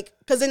got like,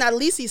 because then at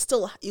least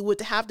he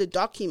would have the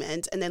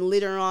document, and then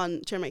later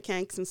on Chairman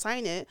Kang can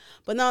sign it.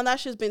 But now that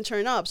shit's been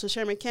turned up, so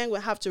Chairman Kang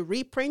would have to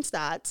reprint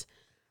that.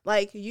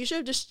 Like, you should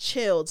have just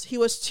chilled. He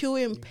was too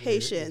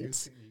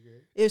impatient.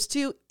 It was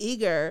too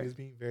eager. He was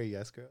being very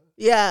yes girl.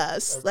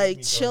 Yes,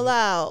 like, chill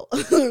out,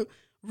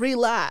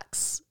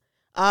 relax.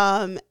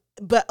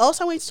 But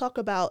also I want to talk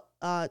about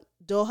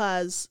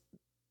Doha's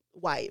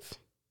wife.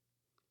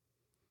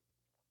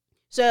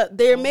 So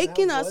they're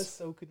making that us. was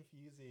so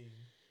confusing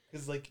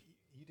because like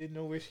you didn't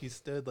know where she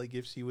stood, like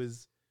if she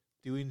was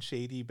doing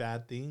shady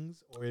bad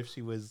things or if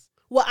she was.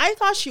 Well, I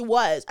thought she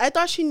was. I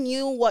thought she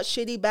knew what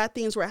shady bad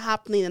things were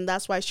happening, and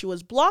that's why she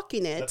was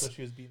blocking it. That's what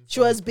she was being. She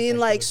was being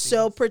like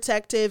so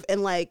protective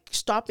and like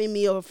stopping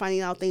Miho from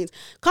finding out things.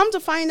 Come to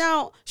find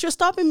out, she was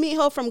stopping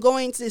Miho from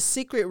going to this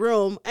secret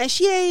room, and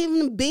she ain't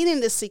even been in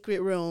this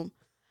secret room.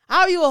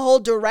 How are you a whole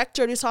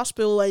director of this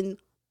hospital and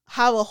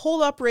have a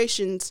whole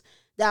operations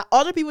that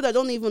other people that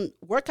don't even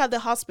work at the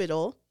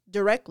hospital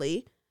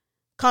directly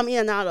come in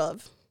and out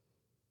of?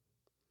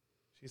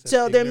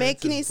 So they're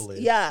making it.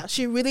 Yeah,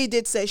 she really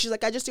did say, she's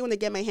like, I just didn't want to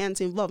get my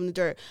hands involved in the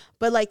dirt.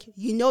 But like,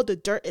 you know, the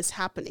dirt is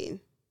happening.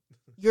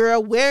 Your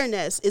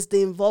awareness is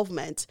the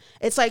involvement.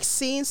 It's like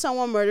seeing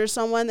someone murder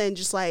someone and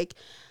just like,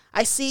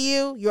 I see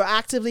you, you're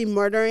actively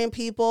murdering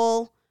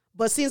people.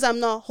 But since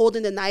I'm not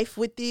holding the knife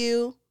with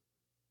you,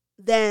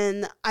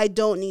 then I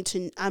don't need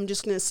to, I'm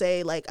just going to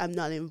say like, I'm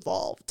not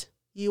involved.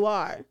 You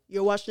are.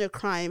 You're watching a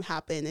crime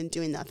happen and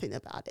doing nothing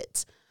about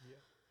it.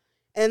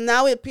 Yeah. And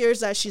now it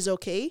appears that she's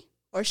okay.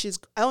 Or she's,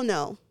 I don't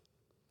know.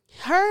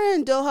 Her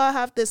and Doha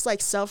have this like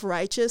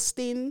self-righteous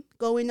thing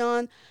going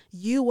on.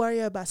 You worry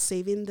about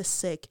saving the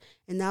sick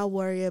and I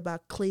worry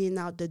about cleaning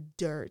out the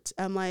dirt.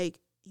 I'm like,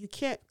 you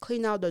can't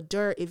clean out the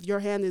dirt if your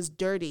hand is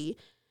dirty.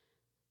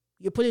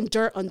 You're putting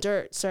dirt on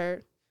dirt,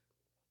 sir.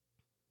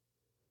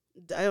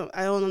 I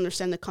don't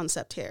understand the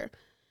concept here.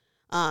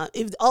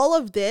 If all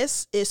of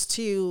this is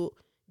to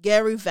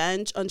get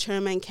revenge on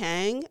Chairman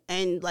Kang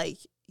and like,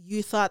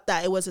 you thought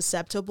that it was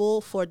acceptable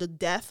for the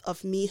death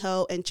of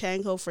Miho and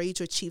Chang-ho for you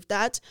to achieve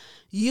that,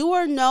 you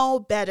are no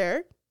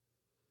better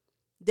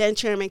than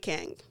Chairman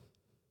Kang.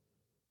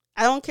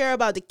 I don't care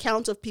about the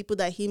count of people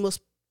that he most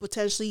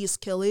potentially is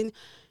killing.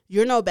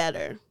 You're no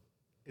better.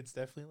 It's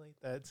definitely like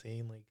that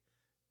saying, like,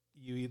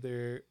 you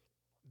either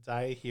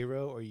die a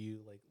hero or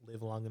you like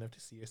live long enough to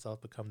see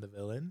yourself become the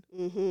villain.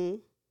 Mm-hmm.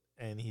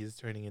 And he's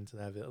turning into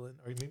that villain,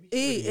 or maybe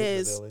he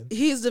is the villain.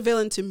 He's the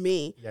villain to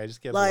me. Yeah, I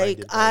just get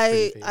like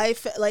I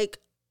felt like,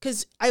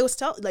 because I was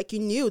telling, like, you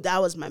knew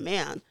that was my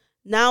man.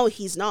 Now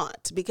he's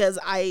not, because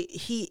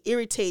he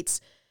irritates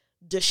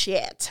the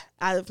shit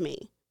out of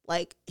me.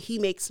 Like, he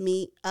makes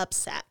me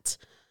upset.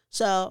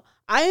 So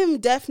I am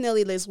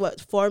definitely, there's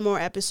 4 more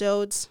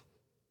episodes,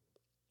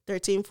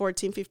 13,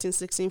 14, 15,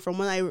 16 from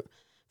what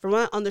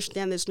I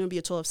understand, there's going to be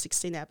a total of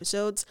 16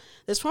 episodes.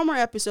 There's 4 more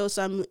episodes,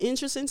 so I'm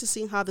interested to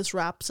see how this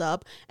wraps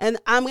up. And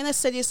I'm going to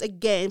say this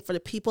again for the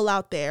people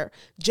out there.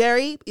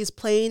 Jerry is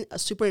playing a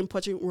super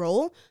important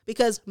role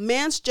because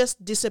Mance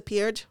just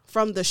disappeared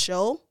from the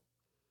show,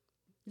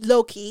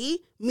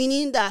 low-key,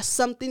 meaning that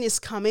something is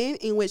coming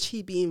in which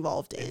he'd be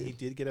involved in. And he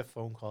did get a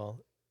phone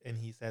call, and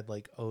he said,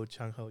 like, oh,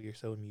 Chang-ho, you're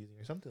so amusing,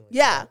 or something like that.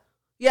 Yeah,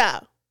 yeah.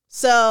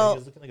 So and he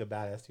was looking like a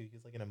badass, too. He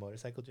was, like, in a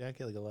motorcycle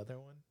jacket, like a leather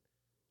one.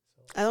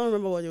 I don't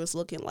remember what it was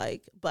looking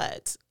like,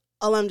 but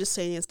all I'm just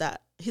saying is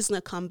that he's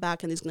going to come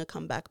back, and he's going to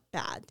come back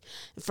bad.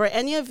 For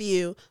any of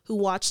you who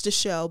watched the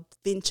show,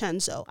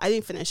 Vincenzo, I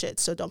didn't finish it,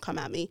 so don't come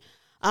at me.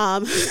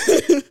 Ok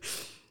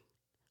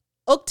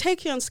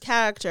Taekyon's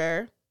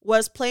character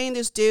was playing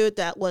this dude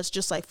that was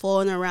just like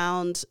fooling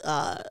around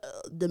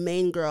the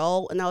main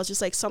girl, and I was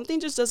just like, something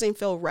just doesn't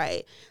feel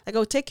right. Like,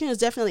 Ok Taekyon has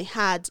definitely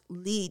had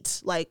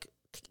leads, like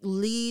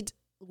lead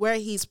where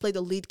he's played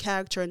the lead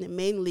character and the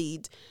main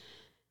lead.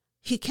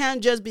 He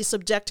can't just be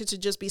subjected to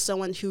just be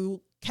someone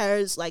who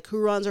cares, like,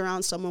 who runs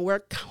around someone, where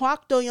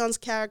Kwak Do-yeon's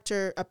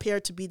character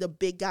appeared to be the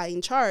big guy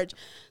in charge.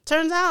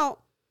 Turns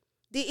out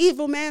the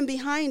evil man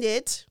behind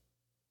it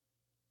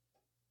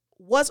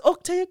was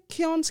Ok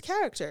Taekyon's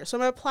character. So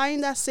I'm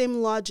applying that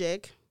same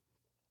logic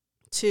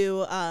to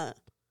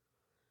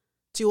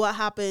what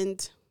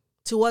happened,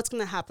 to what's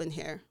going to happen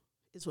here,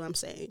 is what I'm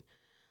saying.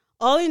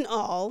 All in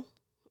all,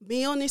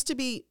 Mio needs to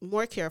be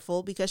more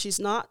careful because she's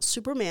not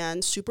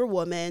Superman,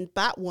 Superwoman,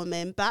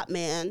 Batwoman,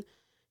 Batman.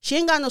 She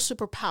ain't got no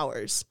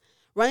superpowers.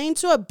 Running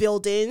into a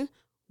building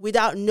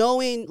without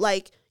knowing,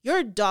 like, you're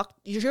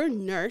a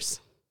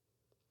nurse.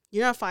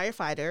 You're not a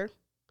firefighter.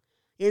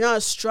 You're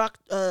not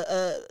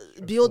a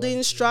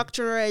building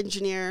structural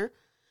engineer.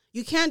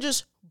 You can't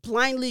just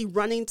blindly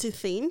run into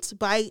things.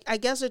 But I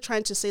guess they're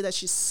trying to say that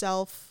she's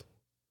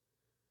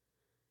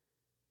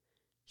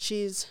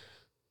She's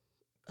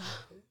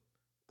Confident?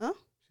 huh?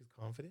 She's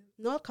confident?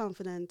 Not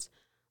confident.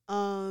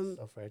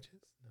 Self-righteous?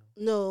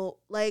 No. No,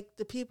 like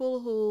the people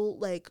who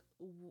like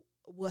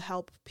will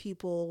help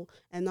people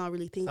and not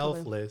really think of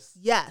them. Selfless.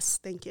 Yes,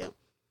 thank you.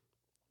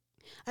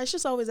 I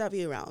should always have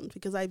you around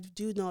because I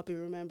do not be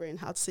remembering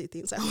how to say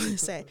things I want to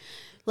say.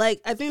 Like,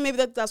 I think maybe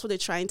that's what they're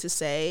trying to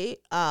say.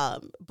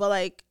 But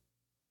like,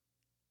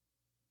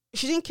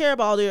 she didn't care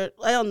about her.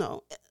 I don't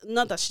know.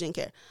 Not that she didn't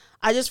care.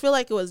 I just feel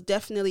like it was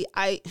definitely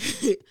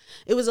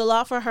it was a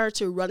lot for her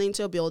to run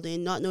into a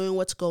building, not knowing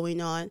what's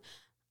going on,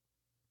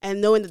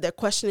 and knowing that they're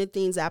questioning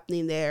things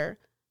happening there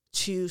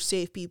to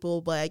save people.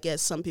 But I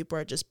guess some people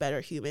are just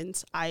better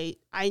humans. I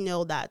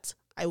know that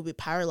I would be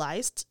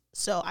paralyzed,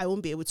 so I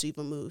won't be able to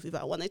even move if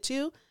I wanted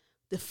to.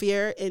 The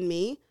fear in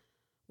me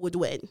would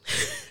win.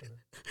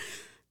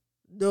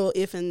 No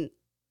if and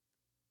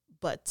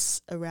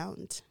buts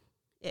around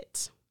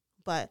it.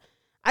 But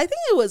I think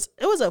it was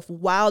a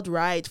wild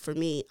ride for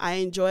me. I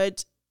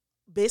enjoyed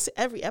basically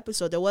every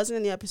episode. There wasn't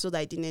any episode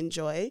I didn't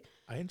enjoy.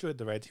 I enjoyed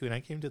the ride too, and I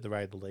came to the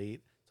ride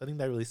late. So I think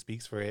that really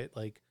speaks for it.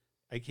 Like,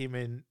 I came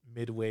in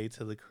midway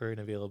to the current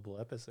available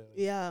episode.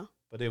 Yeah.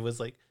 But it was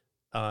like,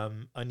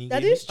 Ani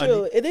That gave is me-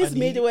 true. Ani- It is Ani-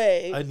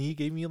 midway. Ani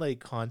gave me like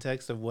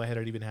context of what had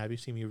already been happening.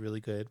 She gave me a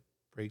really good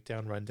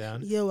breakdown,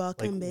 rundown. You're Like,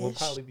 welcome, bitch. we'll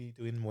probably be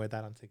doing more of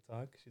that on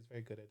TikTok. She's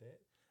very good at it.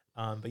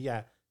 But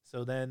yeah,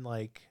 so then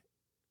like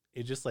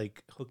it just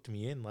like hooked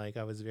me in. Like,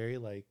 I was very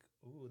like,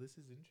 ooh, this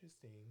is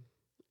interesting.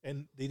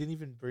 And they didn't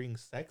even bring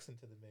sex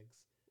into the mix.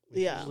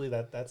 Which Yeah. Usually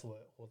that's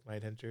what holds my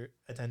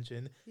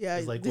attention. Yeah,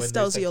 It's like this when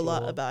tells there's you a lot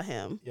sexual- about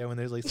him. Yeah, when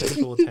there's like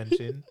sexual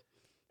tension.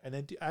 And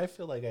then I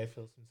feel like I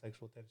feel some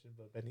sexual tension,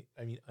 but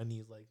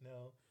Ani's like,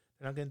 no,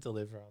 they're not going to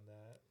deliver on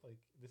that. Like,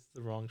 this is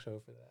the wrong show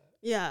for that.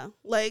 Yeah,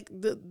 like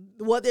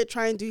what they're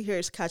trying to do here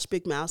is catch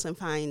Big Mouse and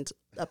find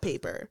a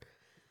paper.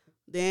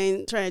 They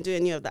ain't trying to do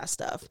any of that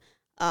stuff.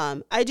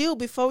 I do,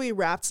 before we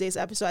wrap today's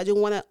episode, I do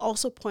want to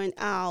also point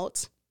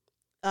out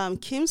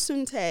Kim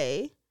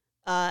Soon-tae,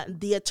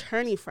 the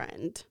attorney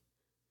friend.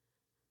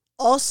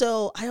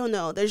 Also, I don't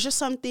know, there's just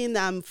something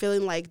that I'm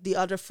feeling like the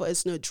other foot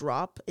is no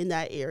drop in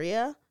that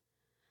area.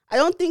 I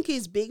don't think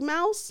he's Big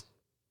Mouse.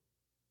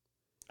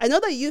 I know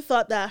that you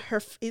thought that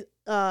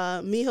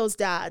Miho's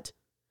dad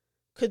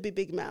could be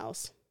Big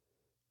Mouse.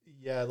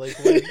 Yeah, like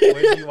when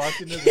you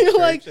walked into the church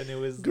Like, and it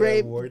was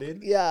great. the warden.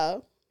 Yeah.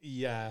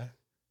 Yeah.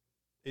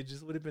 It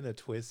just would have been a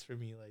twist for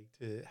me, like,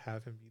 to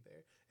have him be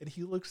there. And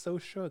he looked so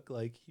shook.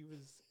 Like, he was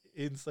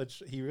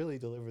he really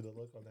delivered the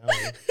look on that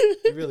one.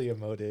 He really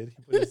emoted.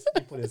 He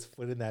put his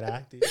foot in that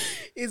acting.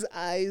 His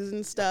eyes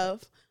and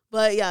stuff.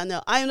 But yeah,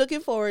 no, I'm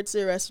looking forward to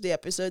the rest of the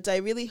episodes. I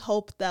really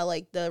hope that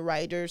like the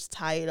writers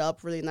tie it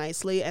up really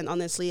nicely. And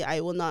honestly, I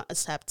will not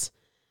accept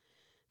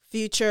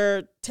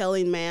future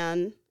telling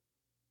man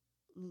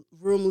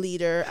room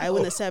leader. I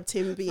wouldn't accept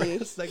him For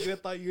being a second, I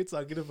thought you were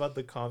talking about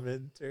the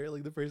commenter,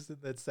 like the person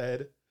that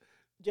said,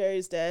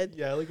 Jerry's dead.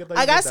 yeah, like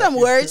I got some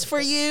words for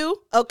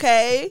you,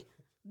 okay?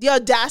 The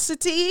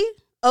audacity,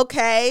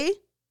 okay?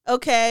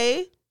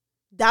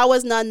 That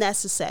was not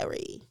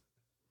necessary.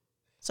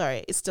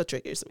 Sorry, it still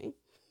triggers me.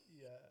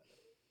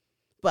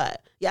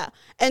 But yeah.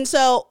 And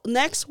so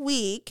next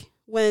week,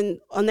 on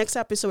next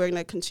episode, we're going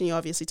to continue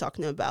obviously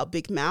talking about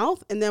Big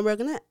Mouth. And then we're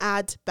going to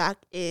add back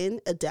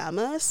in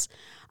Adamas.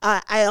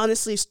 I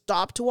honestly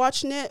stopped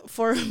watching it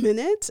for a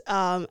minute.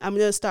 I'm going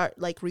to start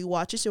like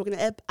rewatching. So we're going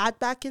to add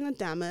back in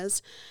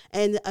Adamas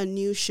and a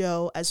new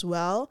show as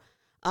well.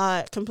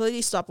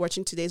 Completely stopped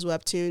watching today's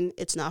webtoon.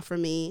 It's not for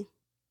me.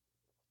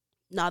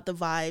 Not the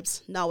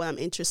vibes. Not what I'm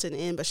interested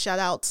in. But shout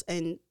outs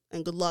and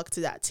good luck to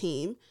that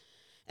team.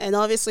 And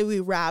obviously, we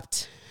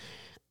wrapped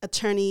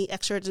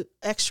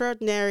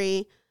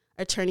Extraordinary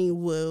Attorney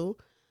Woo.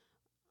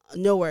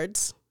 No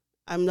words.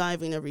 I'm not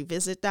even going to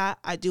revisit that.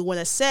 I do want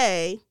to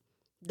say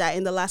that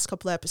in the last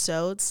couple of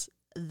episodes,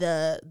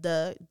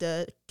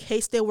 the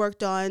case they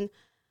worked on,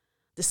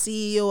 the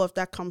CEO of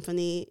that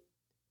company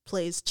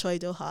plays Choi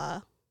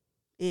Do-ha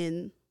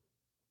in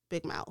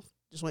Big Mouth.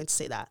 Just wanted to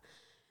say that.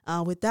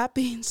 With that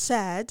being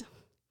said,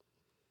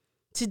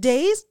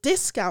 today's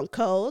discount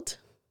code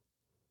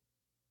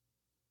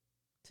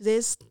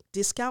is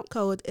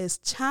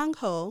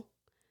Changho,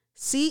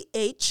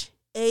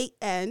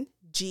 CHANG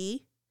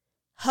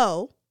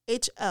HO,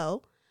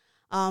 HO,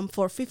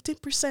 for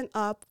 15%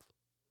 up,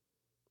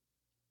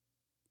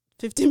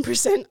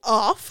 15%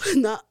 off,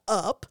 not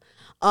up,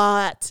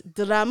 at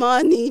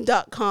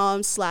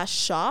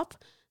dramani.com/shop.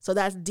 So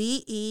that's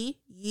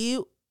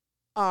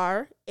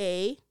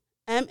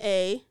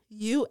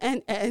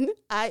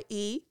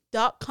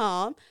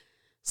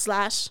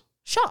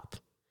DEURAMAUNNIE.com/shop.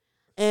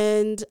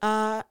 And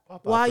Pop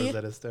while off you,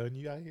 Rosetta Stone,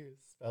 you out here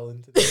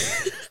spelling today.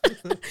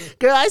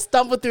 girl, I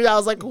stumbled through that. I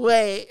was like,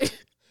 wait,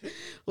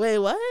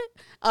 what?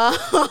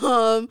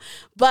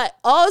 But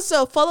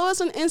also follow us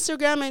on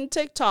Instagram and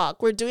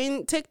TikTok. We're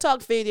doing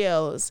TikTok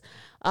videos.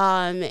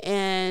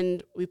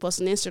 And we post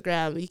on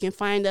Instagram. You can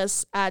find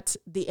us at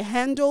the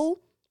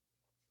handle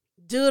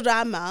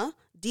Durama,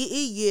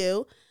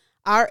 DEURAMA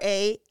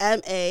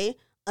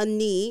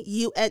Unnie,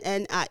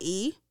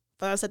 UNNIE.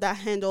 Follow us at that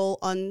handle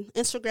on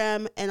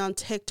Instagram and on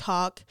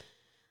TikTok.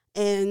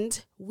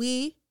 And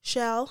we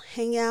shall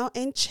hang out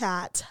and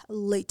chat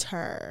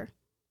later.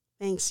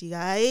 Thanks, you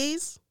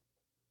guys.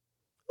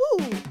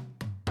 Woo!